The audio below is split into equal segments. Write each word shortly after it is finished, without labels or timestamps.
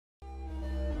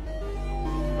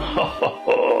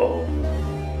Oh,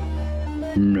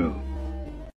 no.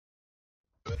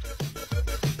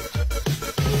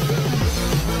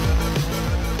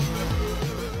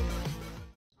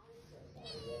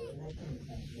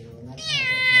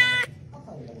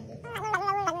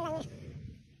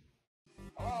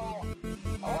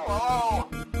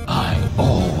 I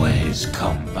always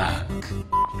come back.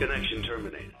 Connection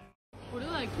terminated.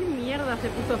 Boluda, ¿qué mierda se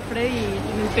puso Freddy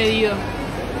en el pedido?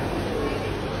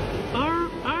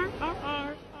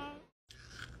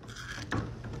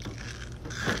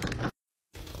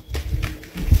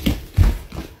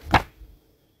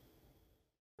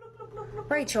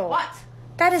 Rachel. What?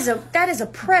 That is a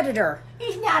predator.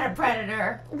 He's not a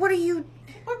predator. What are you?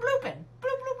 We're blooping.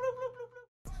 Bloop, bloop, bloop, bloop, bloop,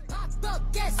 bloop. Pop up,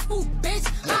 guess who, bitch?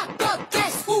 Pop up,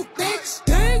 guess who, bitch?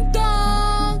 Ding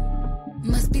dong!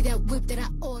 Must be that whip that I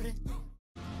ordered.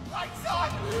 I saw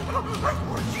you! I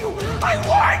warned you! I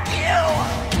warned you!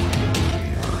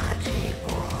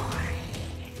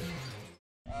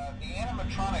 The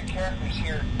animatronic characters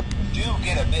here do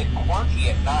get a bit quirky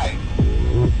at night.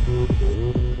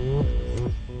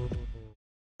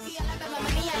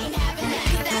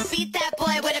 Beat that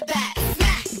boy with a bat.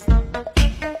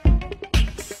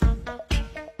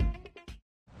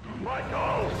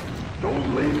 Michael,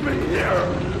 don't leave me here.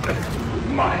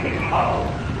 Michael,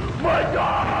 Michael.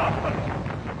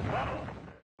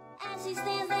 As she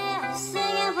stands there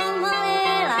singing for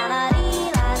money, la la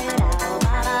dee la dee la,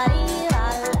 la la dee la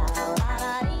la, la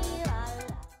la dee la la.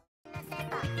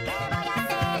 ¿Qué voy a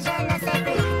hacer? Je ne sais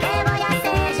plus. ¿Qué voy a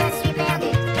hacer? Je suis perdu.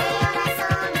 Mi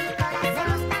corazón, me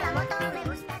gusta la moto, me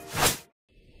gusta.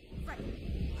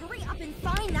 Hurry up and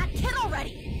find that kid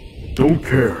already. Don't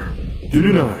care.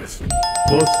 Didn't ask.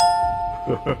 Plus,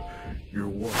 you're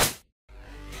one.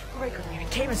 Right, I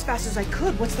came as fast as I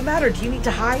could. What's the matter? Do you need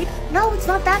to hide? No, it's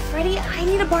not that, Freddy. I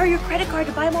need to borrow your credit card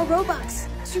to buy more Robux.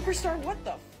 Superstar, what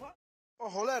the fuck? O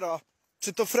cholera,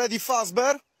 czy to Freddy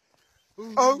Fazbear?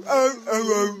 Oh, oh, oh,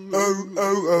 oh, oh,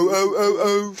 oh, oh,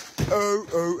 oh, oh,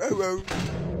 oh, oh, oh.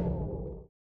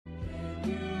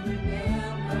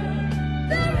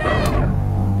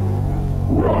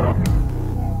 Run.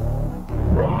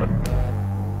 Run.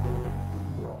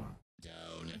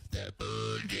 Down the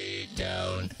boogie,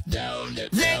 down the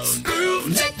Let's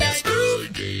groove, take that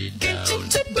groove. Get you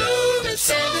to boom and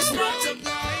send this rock to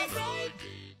life.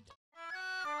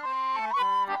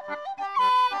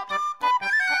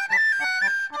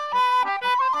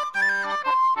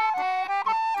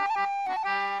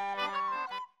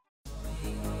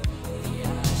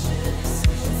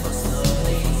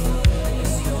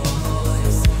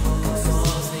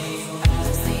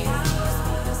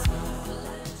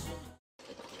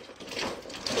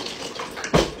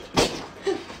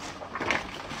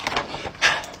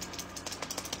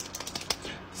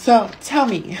 So, tell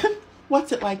me,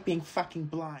 what's it like being fucking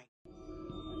blind?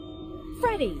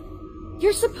 Freddy,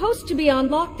 you're supposed to be on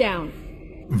lockdown.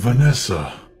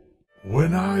 Vanessa,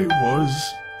 when I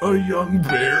was a young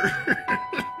bear.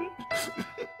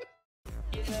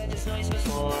 You've heard this noise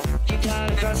before. Keep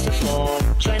down across the floor.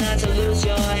 Try not to lose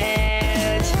your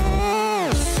head.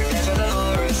 Prepare for the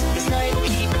horrors. This night will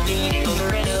keep repeating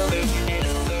over and over and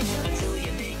over until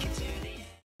you make it to the end.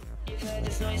 You've heard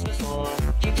this noise before.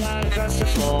 Keep down across the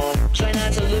floor. Try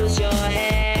not to lose your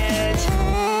head.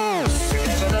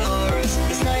 Prepare for the horrors.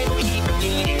 This night will keep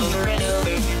repeating over and over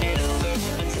and over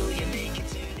until you make it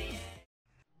to the end.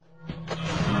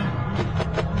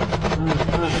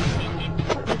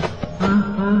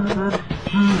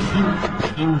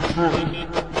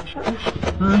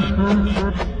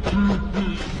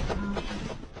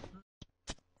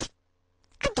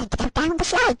 I'm going to go down the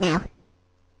slide now.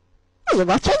 Are you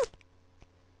watching?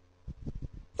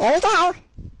 There we go.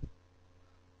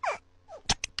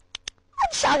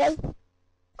 I'm sorry.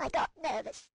 I got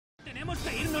nervous. ¡Tenemos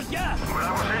que irnos ya!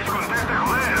 ¡Bravo 6, conteste,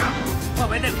 joder!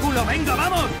 ¡Moved el culo, venga,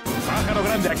 vamos! Pájaro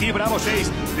grande aquí, Bravo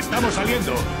 6. Estamos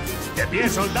saliendo. ¡De pie,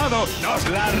 soldado! ¡Nos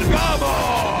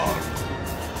largamos!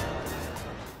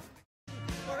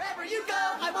 Wherever you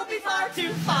go, I won't be far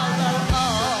to follow.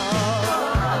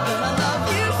 I love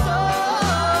you so.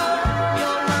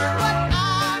 You'll learn what I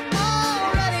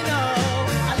already know.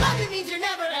 I love you means you're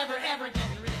never, ever, ever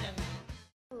getting rid of me.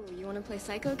 Oh, you want to play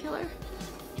Psycho Killer?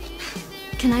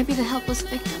 Can I be the helpless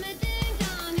victim?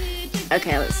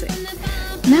 Okay, let's see.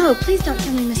 No, please don't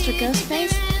kill me, Mr.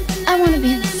 Ghostface. I want to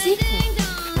be in the sequel.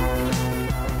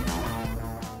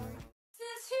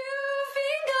 Since you've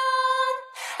been gone,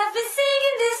 I've been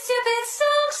singing this stupid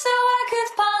song so I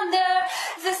could ponder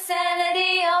the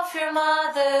sanity of your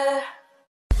mother.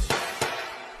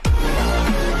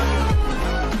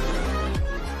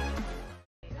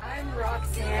 I'm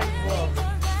Roxanne Wolf.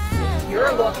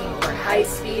 you're looking for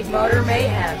high-speed motor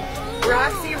mayhem,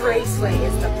 Roxy Raceway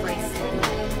is the place to be.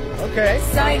 Okay.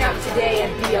 Sign up today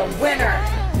and be a winner.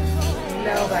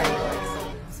 Nobody likes a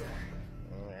loser.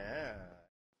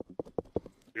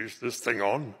 Is this thing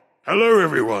on? Hello,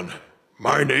 everyone.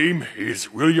 My name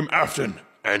is William Afton,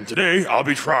 and today I'll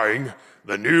be trying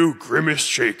the new Grimace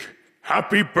Shake.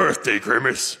 Happy birthday,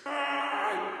 Grimace.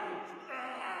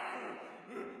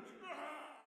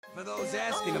 For those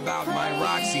asking about my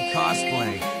Roxy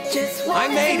cosplay, I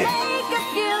made it. Make a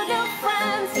few new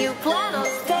friends you plan on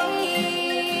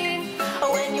staying.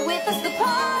 When you're with us, the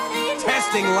party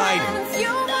Testing lighting.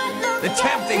 The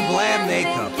tempting glam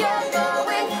makeup. You're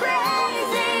going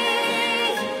crazy.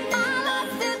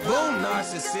 Boom,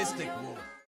 narcissistic wolf.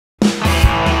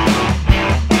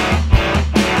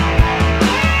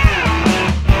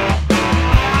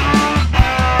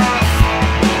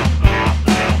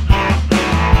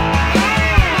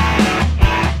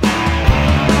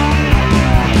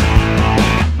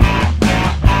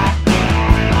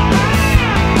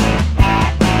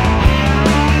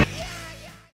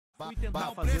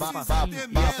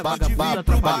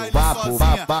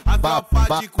 A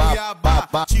tropa de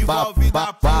Cuiabá te envolve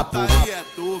na putaria.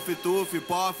 Tuf, tuf,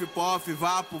 pof, pof,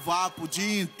 vapo, vapo o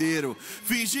dia inteiro.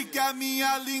 Finge que a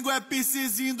minha língua é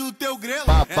piscizinho do teu grelo.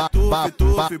 É tuf,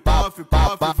 tuf, pof,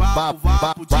 pof, vapo,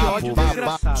 vapo o dia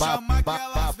inteiro. Chama que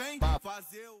elas vêm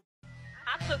fazer o...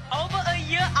 I took over a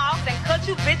year off and cut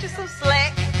you bitches some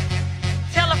slack.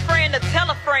 Tell a friend to tell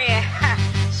a friend.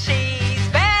 She's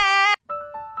back.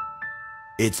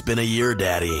 It's been a year,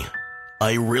 Daddy.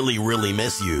 I really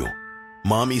miss you.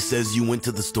 Mommy says you went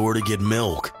to the store to get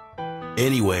milk.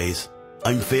 Anyways,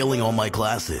 I'm failing all my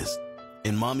classes,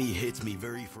 and Mommy hits me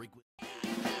very frequently.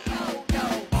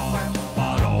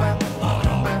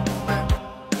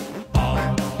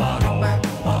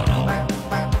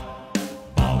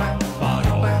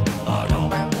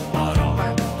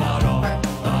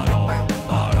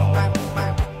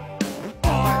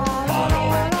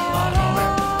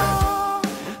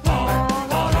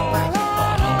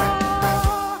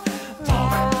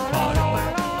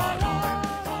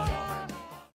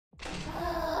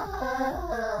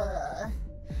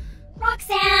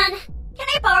 Roxanne, can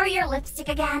I borrow your lipstick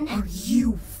again? Are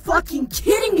you fucking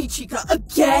kidding me, Chica?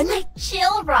 Again? Like,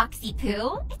 chill, Roxy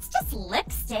Poo. It's just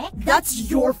lipstick. That's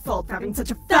your fault for having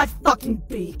such a fat fucking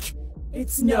beak.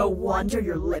 It's no wonder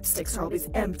your lipsticks are always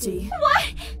empty.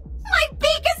 What? My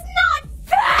beak is not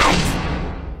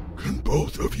fat! Can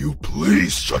both of you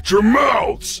please shut your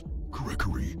mouths?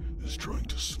 Gregory is trying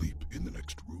to sleep in the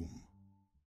next room.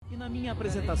 E na minha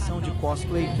apresentação de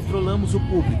cosplay que trollamos o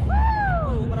público.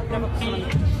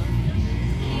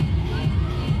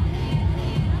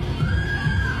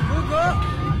 Bugou!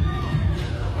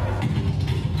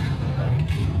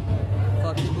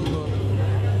 Fucking bugou.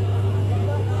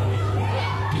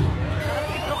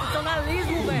 Que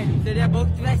profissionalismo, velho! Seria bom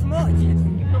que tivesse mordido.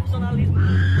 Que profissionalismo.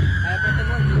 Aí é pra ter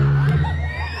mordido.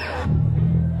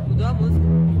 Mudou a música.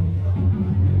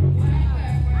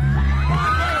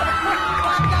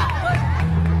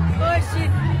 Oxi!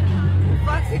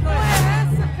 Que coisa é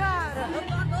essa, cara? Eu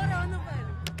tô adorando, velho.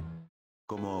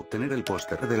 Como obtener el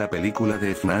póster de la película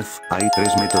de FNAF, hay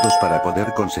 3 métodos para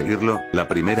poder conseguirlo. La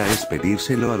primera es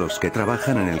pedírselo a los que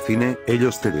trabajan en el cine,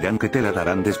 ellos te dirán que te la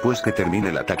darán después que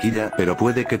termine la taquilla, pero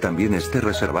puede que también esté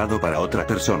reservado para otra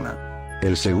persona.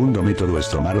 El segundo método es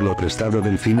tomarlo prestado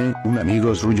del cine, un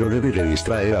amigo suyo debe de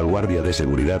distraer al guardia de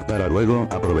seguridad para luego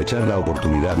aprovechar la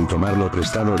oportunidad y tomarlo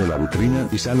prestado de la vitrina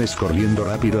y sales corriendo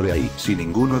rápido de ahí. Si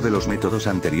ninguno de los métodos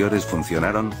anteriores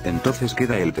funcionaron, entonces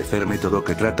queda el tercer método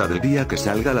que trata del día que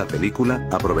salga la película,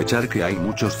 aprovechar que hay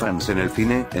muchos fans en el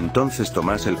cine, entonces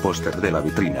tomas el póster de la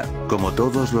vitrina. Como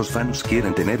todos los fans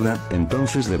quieren tenerla,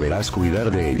 entonces deberás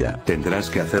cuidar de ella. Tendrás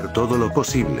que hacer todo lo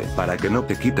posible para que no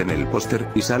te quiten el póster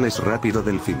y sales rápido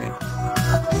del cine.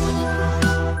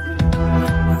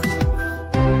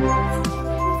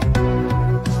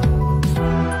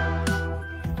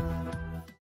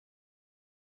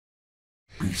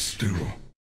 Be still.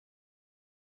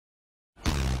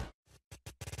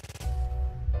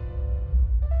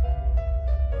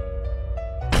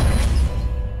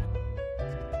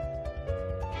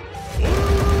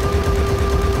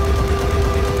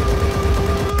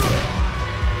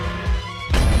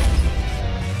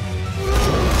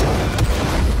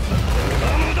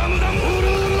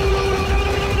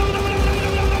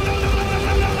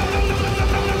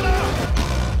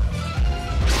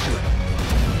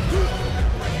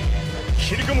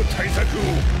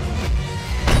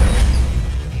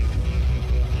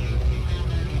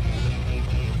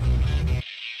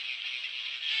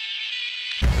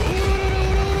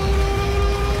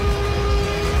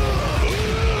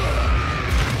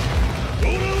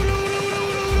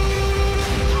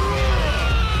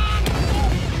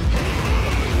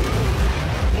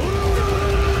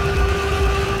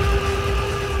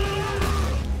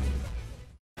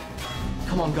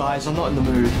 on, guys, I'm not in the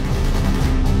mood.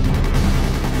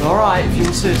 Alright, if you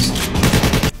insist.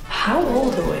 How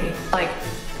old are we? Like,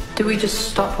 do we just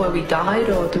stop where we died,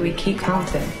 or do we keep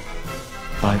counting?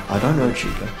 I don't know,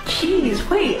 Chica. Jeez,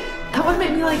 wait, that would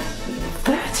make me like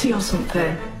 30 or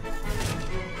something.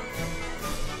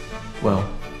 Well,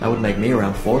 that would make me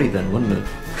around 40 then, wouldn't it?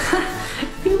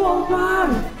 You old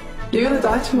man. You're gonna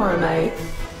die tomorrow, mate.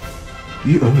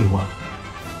 You owe me one.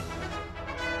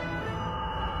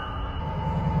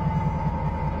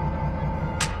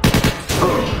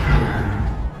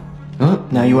 Oh,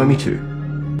 now you owe me two.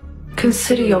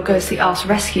 Consider your ghostly ass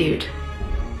rescued.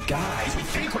 Guys, we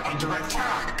think we're under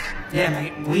attack. Yeah,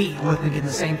 mate, we were thinking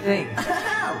the same thing.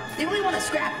 They really want to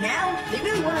scrap now? They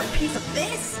really want a piece of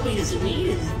this? Wait a second,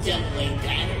 is doubling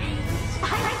batteries.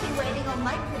 I've been waiting all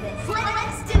night for this.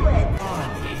 Let's do it!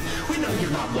 Bonnie, we know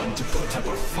you're not one to put up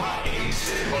with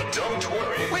fights, but don't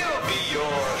worry, we'll be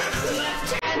your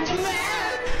left-hand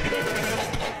man.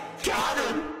 Got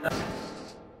him.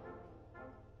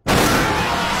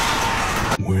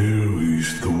 Where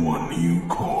is the one you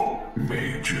call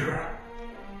Major?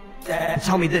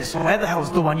 Tell me this, where the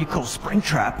hell's the one you call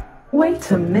Springtrap?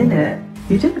 Wait a minute.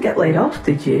 You didn't get laid off,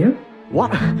 did you?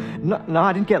 What? No,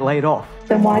 I didn't get laid off.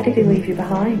 Then why did he leave you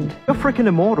behind? You're freaking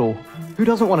immortal. Who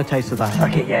doesn't want a taste of that?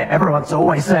 Okay, yeah, everyone's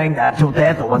always saying that till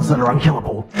they're the ones that are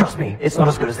unkillable. Trust me, it's not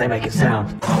as good as they make it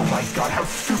sound. Oh my god, how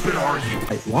stupid are you?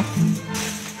 Wait, what?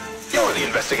 You're the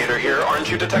investigator here, aren't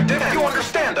you, detective? You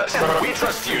understand us. We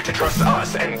trust you to trust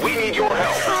us, and we need your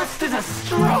help. Trust is a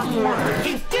strong word.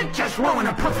 He did just ruin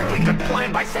a perfectly good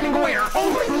plan by sending away our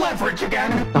only leverage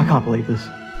again. I can't believe this.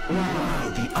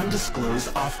 The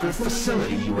undisclosed off-grid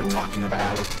facility you were talking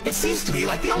about. It seems to me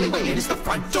like the only way in is the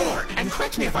front door. And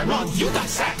correct me if I'm wrong, you got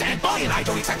sacked, and Bonnie and I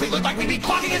don't exactly look like we'd be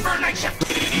clocking in for a night shift.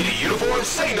 Need a uniform?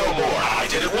 Say no more. I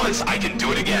did it once, I can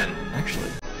do it again. Actually,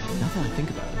 now that I think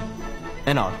about it.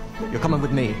 Ennard, you're coming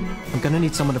with me. I'm gonna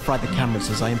need someone to fry the cameras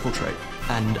as I infiltrate.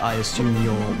 And I assume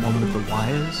you're one with the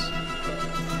wires?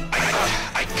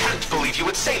 I can't believe you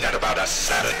would say that about us,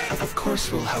 Saturn. Of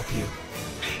course we'll help you.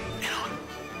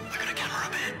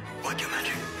 What you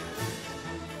magic?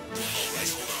 Alright,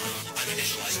 hold on. I'm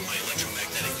initializing my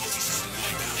electromagnetic multi-system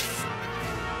wipeout.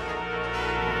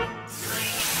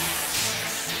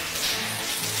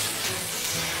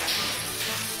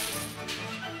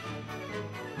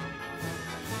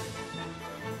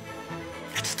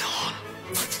 It's still on.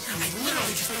 What? I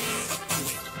literally just... oh,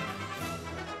 wait.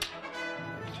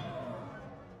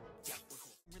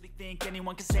 Think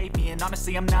anyone can save me, and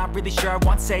honestly I'm not really sure I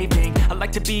want saving. I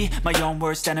like to be my own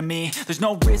worst enemy. There's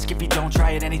no risk if you don't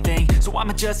try at anything, so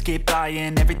I'ma just keep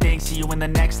buying everything. See you in the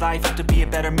next life, have to be a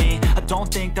better me. I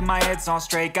don't think that my head's on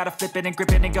straight. Gotta flip it and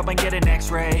grip it and go and get an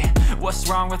x-ray. What's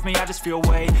wrong with me? I just feel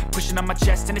weight pushing on my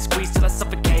chest and it squeezes till I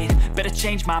suffocate. Better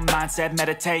change my mindset,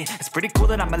 meditate. It's pretty cool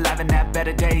that I'm alive and have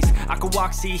better days. I could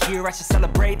walk, see, hear, I should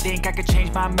celebrate. Think I could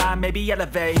change my mind, maybe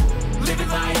elevate. Living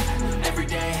life, every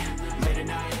day, late at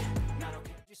night.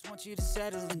 Want you to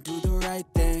settle and do the right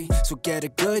thing. So get a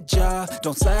good job,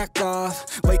 don't slack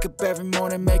off. Wake up every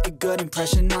morning, make a good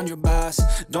impression on your boss.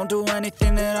 Don't do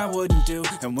anything that I wouldn't do.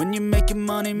 And when you're making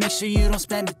money, make sure you don't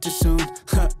spend it too soon.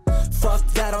 Fuck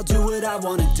that, I'll do what I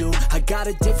wanna do. I got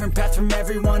a different path from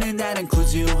everyone, and that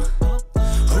includes you.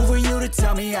 Who are you to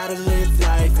tell me how to live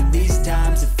life? In these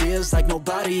times it feels like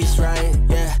nobody's right,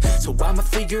 yeah. So I'ma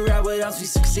figure out what else we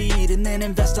succeed, and then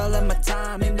invest all of my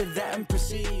time into that and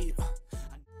proceed.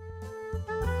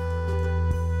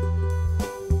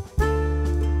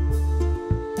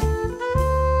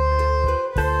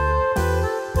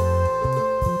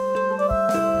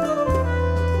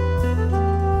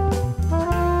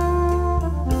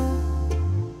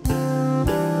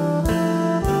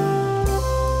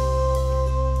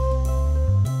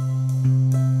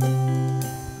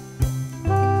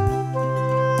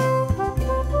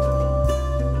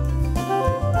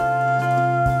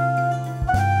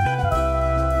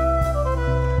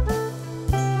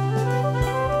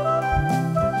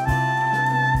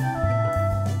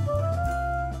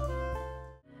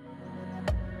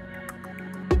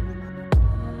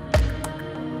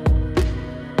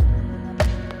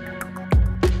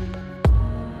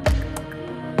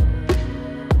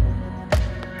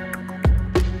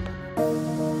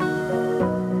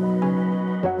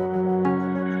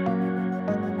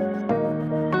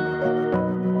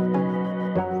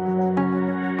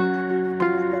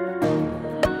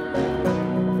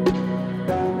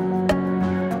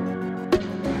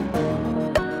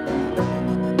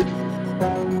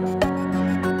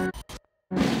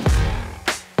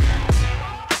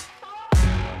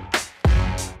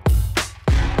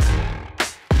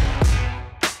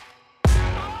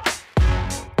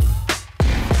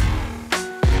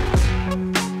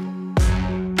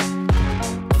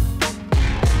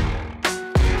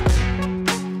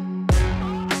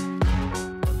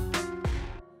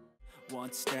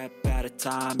 One step at a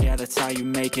time, yeah, that's how you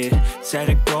make it. Set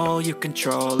a goal you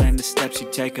control and the steps you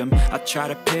take them. I try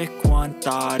to pick one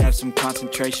thought, have some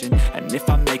concentration. And if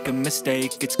I make a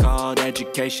mistake, it's called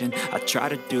education. I try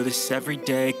to do this every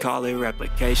day, call it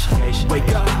replication. Wake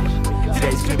up,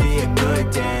 today's gonna be a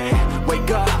good day. Wake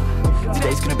up,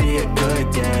 today's gonna be a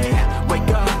good day.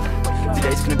 Wake up,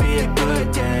 today's gonna be a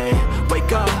good day.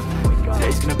 Wake up,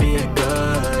 today's gonna be a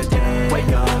good day.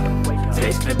 Wake up,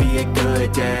 today's gonna be a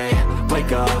good day.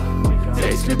 Wake up,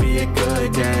 today's gonna be a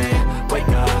good day. Wake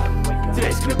up,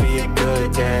 today's gonna be a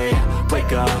good day.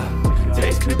 Wake up,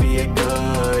 today's gonna be a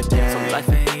good day. So life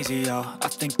ain't easy, yo, I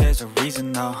think there's a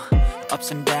reason though.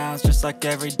 Ups and downs, just like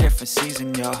every different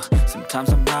season, yo. Sometimes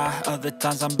I'm high, other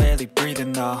times I'm barely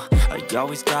breathing, though. I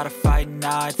always gotta fight and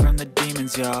hide from the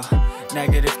demons, yo.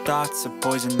 Negative thoughts are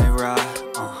poison, they rot.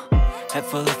 Head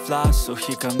full of flies, so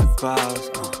here come the clouds.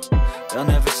 They'll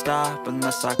never stop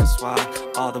unless I can swap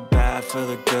all the bad for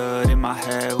the good in my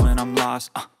head when I'm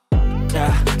lost.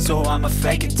 Yeah, so I'ma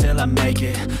fake it till I make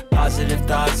it. Positive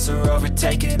thoughts are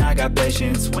overtaken, I got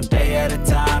patience. One day at a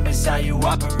time is how you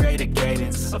operate a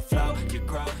cadence. A flow, you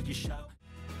grow, you show.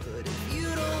 But if you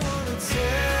don't wanna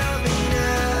tell me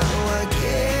now, I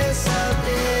guess I'll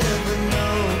never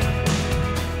know.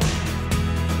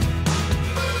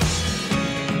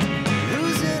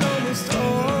 Losing almost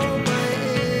all my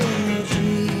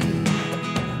energy.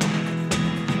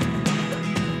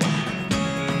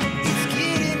 It's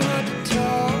getting hard to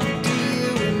talk to you,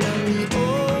 and I'm the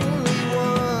only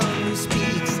one who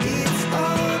speaks. It's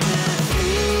all the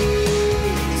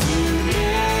things you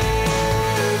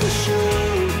never show.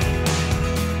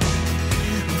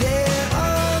 There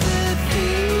are the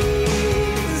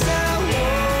things I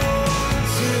want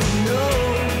to know.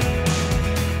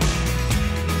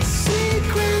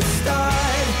 Secrets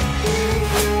start in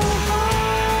your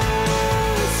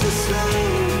heart so slow.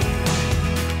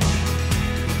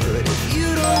 But if you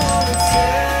don't wanna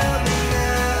tell me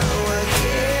now, I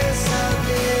guess I'll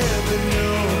never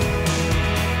know.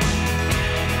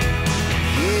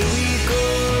 Here we go,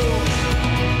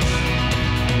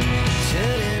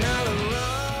 turning all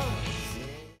around.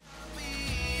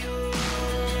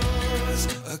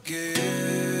 Again.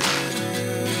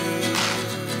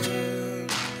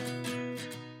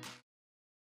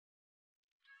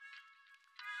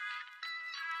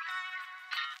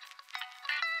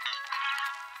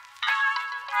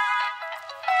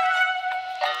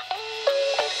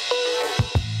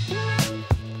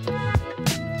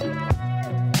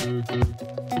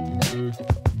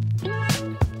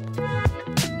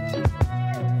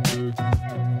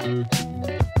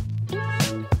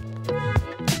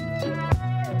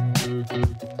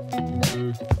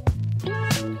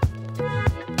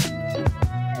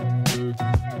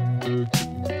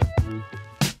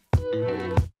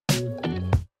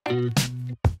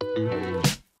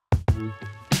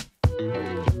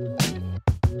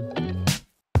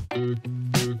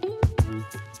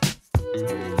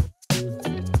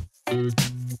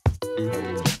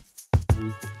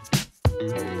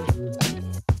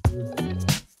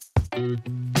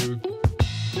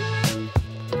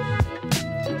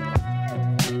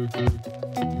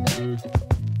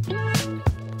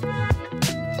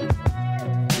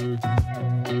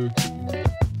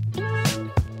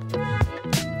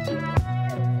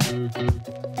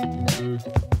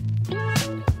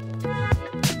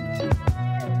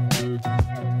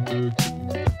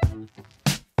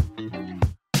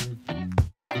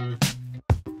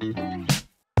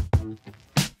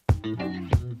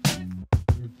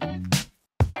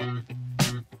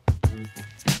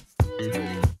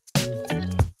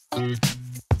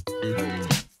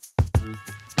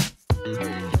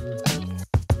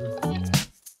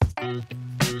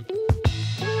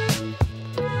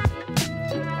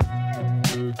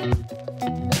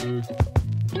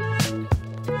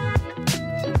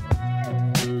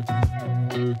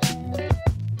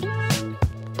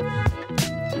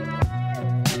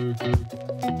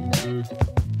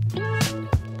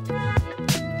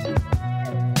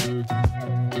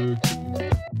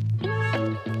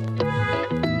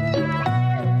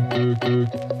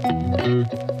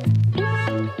 Thank you.